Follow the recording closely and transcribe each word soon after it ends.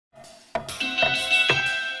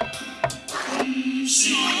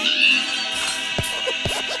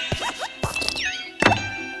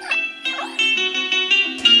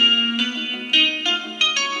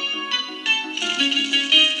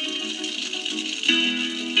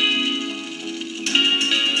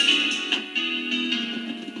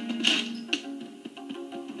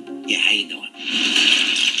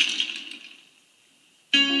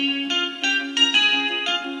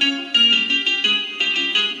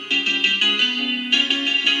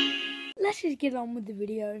let's just get on with the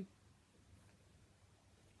video.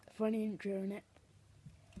 Funny intro in it.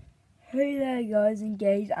 Hey there guys and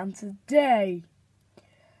gays, and today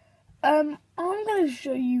I'm going to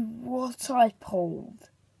show you what I pulled.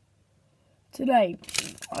 Today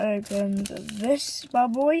I opened this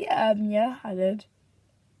bad boy, yeah I did.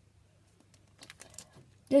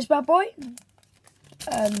 This bad boy,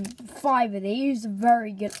 5 of these,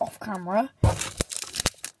 very good off camera.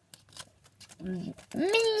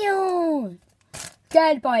 Minion!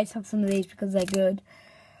 Scared by some of these because they're good.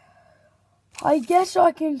 I guess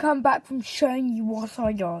I can come back from showing you what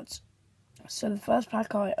I got. So the first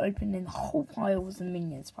pack I opened in the whole pile was the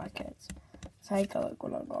Minions packets. Take a look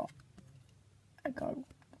what I got. I got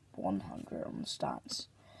 100 on the stats.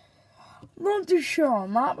 Not too sure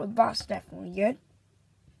on that, but that's definitely good.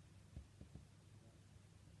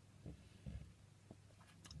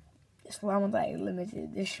 Slam Day limited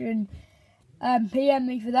edition. PM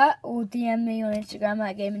me for that, or DM me on Instagram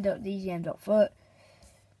at gaming.dgm.foot.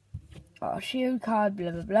 Shield card,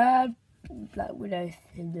 blah blah blah. Black Widow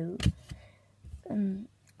hello.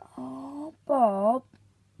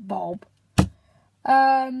 Bob.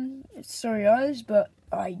 Sorry guys, but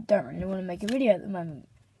I don't really want to make a video at the moment.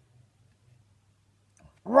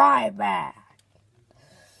 Right back.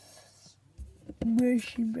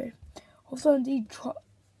 Also, indeed,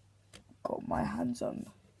 got my hands on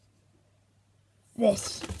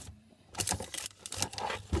this.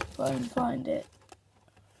 If I can find it.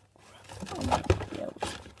 I might be able to.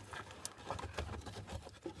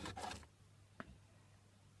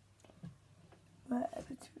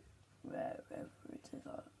 Wherever it is,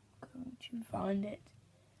 I'm going to find it.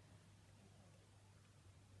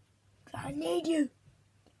 I need you.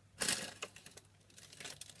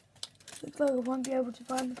 Looks like I won't be able to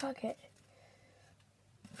find the packet.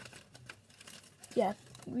 Yeah,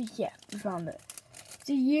 we found it. It's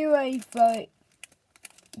a UEFA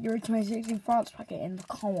Euro 2016 France packet in the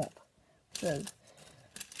co-op. So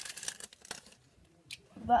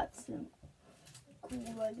that's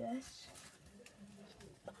cool, I guess.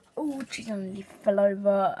 Oh, she only fell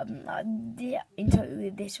over. In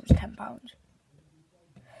total, this was £10.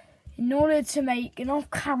 In order to make an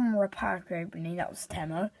off-camera pack opening, that was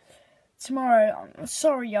tenner. Tomorrow, I'm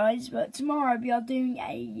sorry guys, but tomorrow we are doing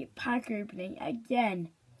a pack opening again.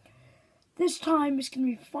 This time it's going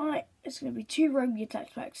to be 5. It's going to be 2 rogue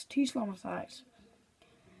attack packs, 2 slam attacks,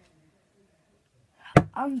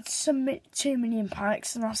 and submit 2 minion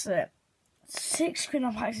packs, and that's it. 6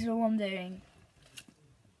 spin-off packs is all I'm doing.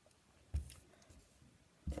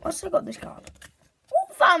 Also got this card.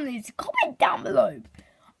 What families? Comment down below.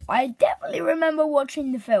 I definitely remember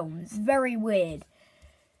watching the film. It's very weird.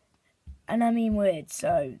 And I mean weird,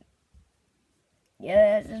 so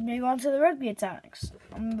yeah, let's just move on to the rugby attacks.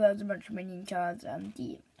 There's a bunch of minion cards and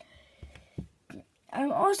I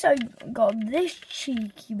also got this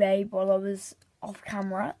cheeky babe while I was off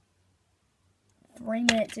camera. 3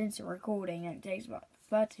 minutes into recording, and it takes about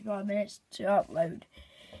 35 minutes to upload.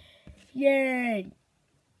 Yay!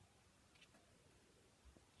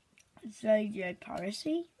 Sergio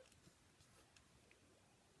Parisi.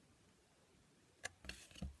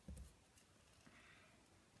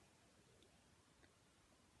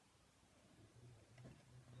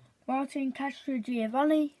 Martin Castro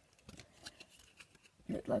Giovanni.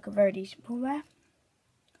 Looked like a very decent pull there.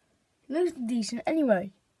 Looks decent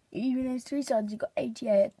anyway. Even those 3 sides, you've got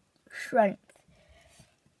 88 strength.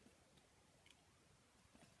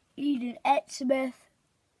 Eben Etzebeth.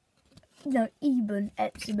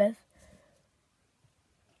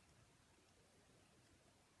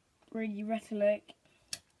 Really rhetoric.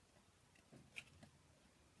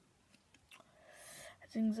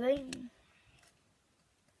 That's insane.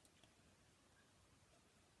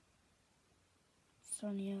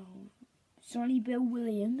 Sonny Bill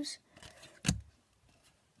Williams.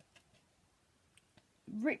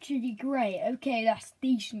 Richard E. Gray. Okay, that's a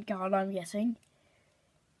decent card, I'm guessing.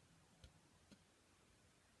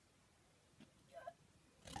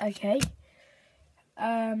 Okay.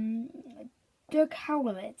 Doug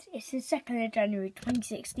Howlett. It's the 2nd of January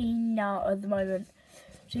 2016 now at the moment.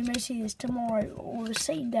 So you may see this tomorrow or the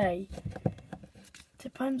same day.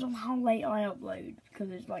 Depends on how late I upload, because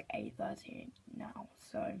it's like 8:30 now,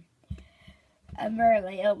 so very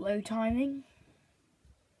late upload timing.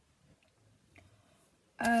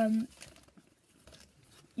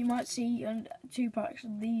 You might see 2 packs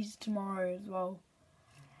of these tomorrow as well.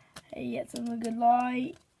 Hey, get some good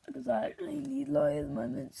light, because I actually need light at the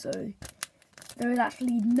moment, so there is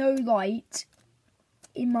actually no light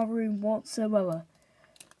in my room whatsoever.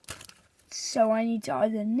 So I need to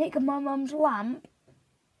either nick my mum's lamp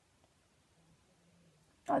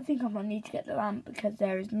I think I might need to get the lamp because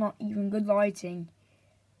there is not even good lighting.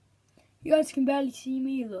 You guys can barely see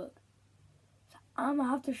me, look. So I'm gonna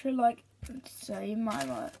have to show like, so you might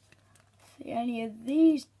not see any of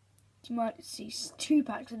these. You might see 2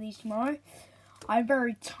 packs of these tomorrow. I'm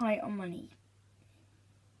very tight on money.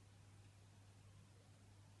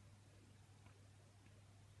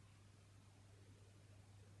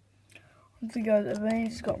 Once again, I've only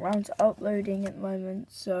just got round to uploading at the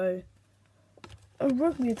moment, so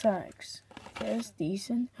rugby attacks. Okay, that's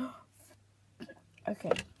decent.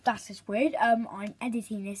 Okay, that's just weird. I'm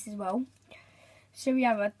editing this as well. So we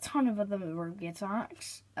have a ton of other rugby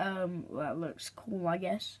attacks. Well, that looks cool, I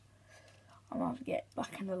guess. I'm gonna have to get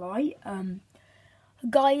back in the light.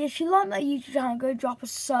 Guys, if you like my YouTube channel, go drop a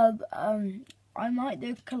sub. I might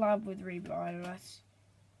do a collab with iOS.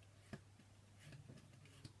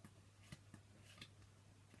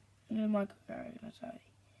 No, Michael Carey, sorry.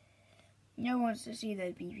 No one wants to see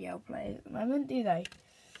those BBL players at the moment, do they?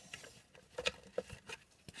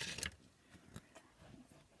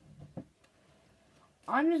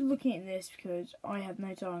 I'm just looking at this because I have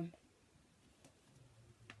no time.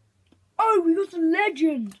 Oh, we got a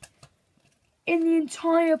legend in the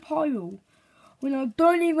entire pile when I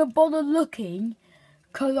don't even bother looking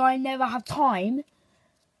because I never have time.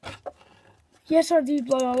 Yes, I do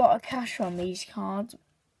blow a lot of cash on these cards.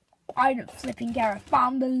 I don't flipping care. I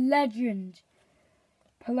found the legend.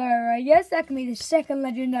 Polera. Yes, that can be the second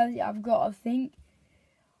legendary I've got, I think.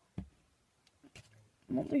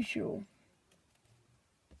 I'm not too sure.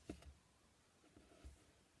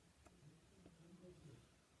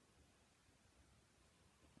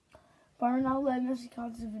 But now the message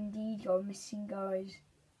cards have indeed gone missing, guys.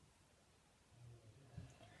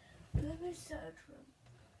 Let me search for them.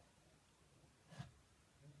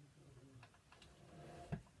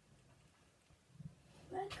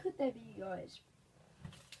 Where could they be, guys?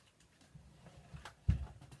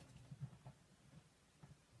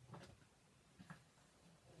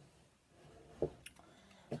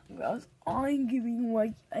 Guys, I'm giving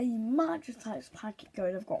away a Magic Attacks packet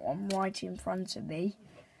code. I've got one right in front of me.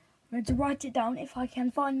 I'm going to write it down if I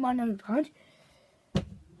can find my notepad.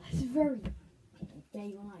 It's a very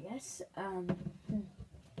day one, I guess.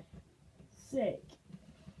 Sick.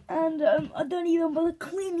 And I don't even bother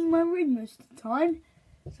cleaning my room most of the time.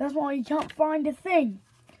 So that's why you can't find a thing.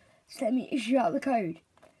 So let me issue out the code.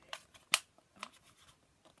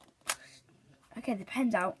 Okay, the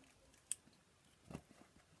pen's out.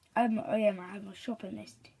 Oh yeah, I have my shopping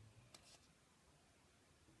list.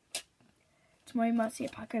 Tomorrow you might see a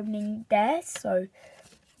pack opening there, so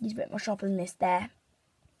use a bit of my shopping list there.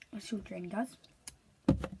 That's your drink, guys.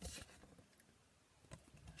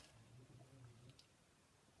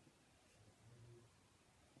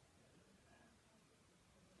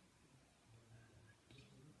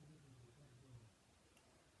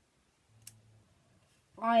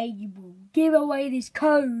 I will give away this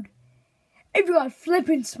code if you guys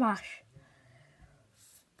flipping smash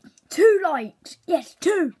 2 likes. Yes,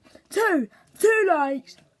 two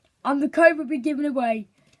likes, and the code will be given away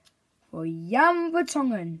for Jan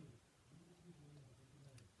Vertongen.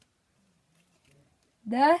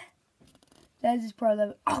 There's his pro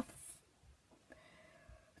level. Oh,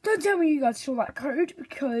 don't tell me you guys saw that code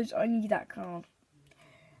because I need that card.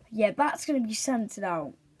 Yeah, that's going to be sent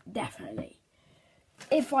out, definitely.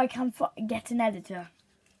 If I can get an editor.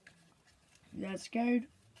 Let's go.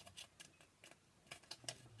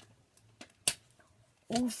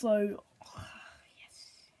 Also,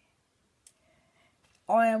 yes.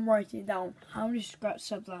 I am writing down how many scratch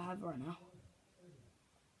subs I have right now.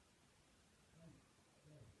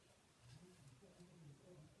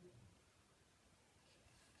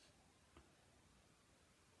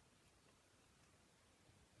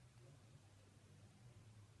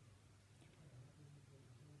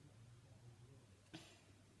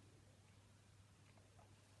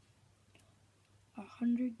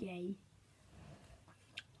 $100K.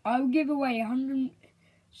 I'll give away 100.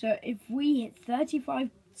 So if we hit 35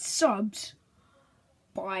 subs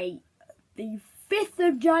by the 5th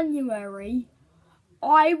of January,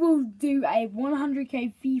 I will do a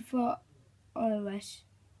 100K FIFA iOS.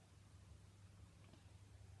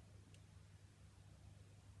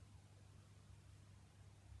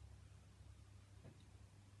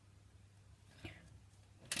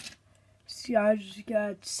 So I just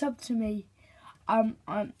got sub to me.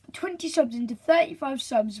 20 subs into 35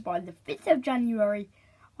 subs by the 5th of January.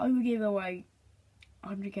 I will give away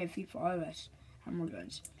 100K FIFA iOS and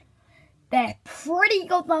guns. They're pretty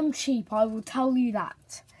goddamn cheap, I will tell you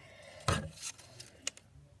that.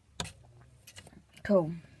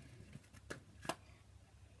 Cool.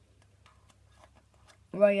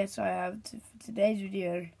 Well, yes, I have. For today's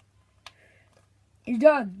video is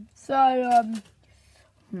done. So,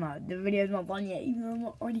 no, the video's not done yet, even though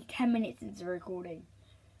I'm already 10 minutes into the recording.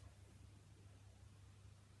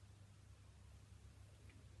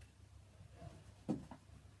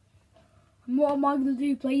 And what am I going to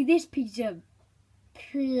do? Play this piece of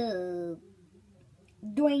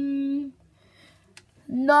doing?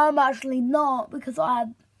 No, I'm actually not, because I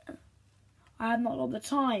have not a lot of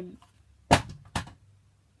time.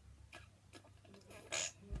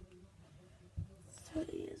 So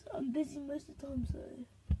yes, I'm busy most of the time, so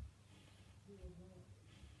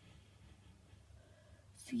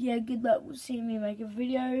yeah, good luck with seeing me make a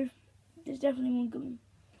video. There's definitely one coming.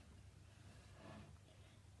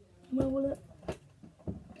 Where will it?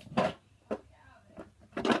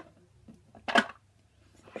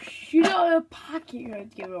 Should I have a packet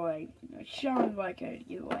code to give away? A shower code to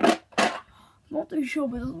give away? I'm not too sure,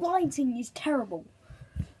 but the lighting is terrible.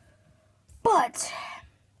 But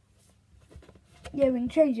yeah, we can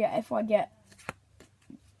change it if I get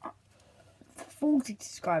 40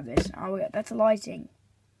 subscribers. I will get better lighting.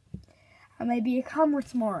 And maybe a camera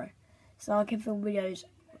tomorrow, so I can film videos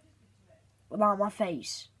without my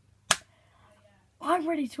face. I'm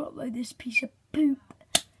ready to upload this piece of poop.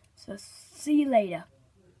 So see you later.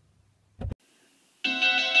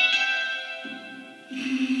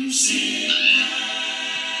 See